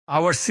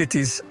Our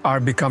cities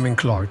are becoming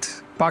clogged.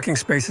 Parking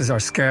spaces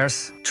are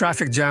scarce,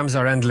 traffic jams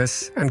are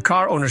endless, and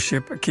car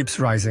ownership keeps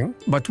rising.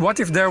 But what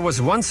if there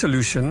was one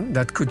solution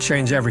that could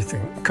change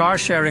everything? Car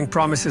sharing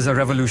promises a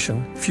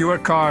revolution: fewer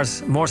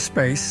cars, more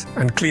space,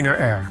 and cleaner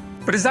air.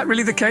 But is that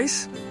really the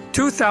case?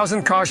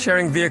 2,000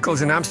 car-sharing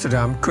vehicles in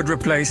Amsterdam could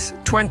replace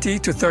 20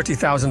 to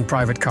 30,000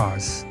 private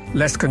cars.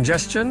 Less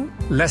congestion,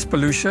 less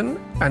pollution,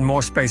 and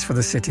more space for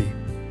the city.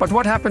 But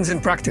what happens in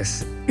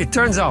practice? It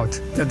turns out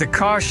that the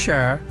car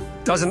share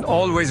doesn't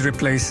always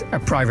replace a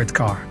private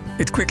car.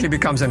 It quickly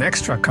becomes an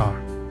extra car,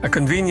 a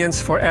convenience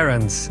for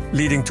errands,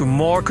 leading to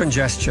more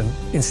congestion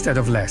instead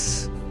of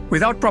less.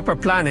 Without proper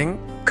planning,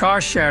 car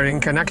sharing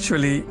can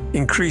actually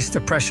increase the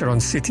pressure on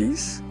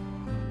cities.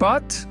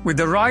 But with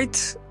the right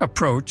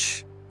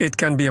approach, it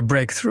can be a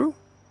breakthrough.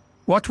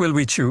 What will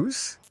we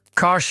choose?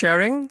 Car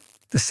sharing,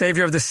 the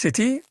savior of the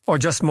city, or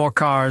just more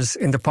cars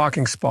in the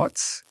parking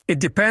spots? It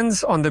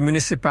depends on the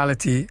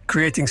municipality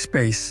creating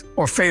space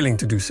or failing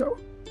to do so.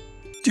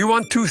 Do you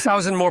want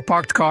 2,000 more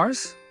parked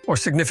cars or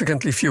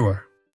significantly fewer?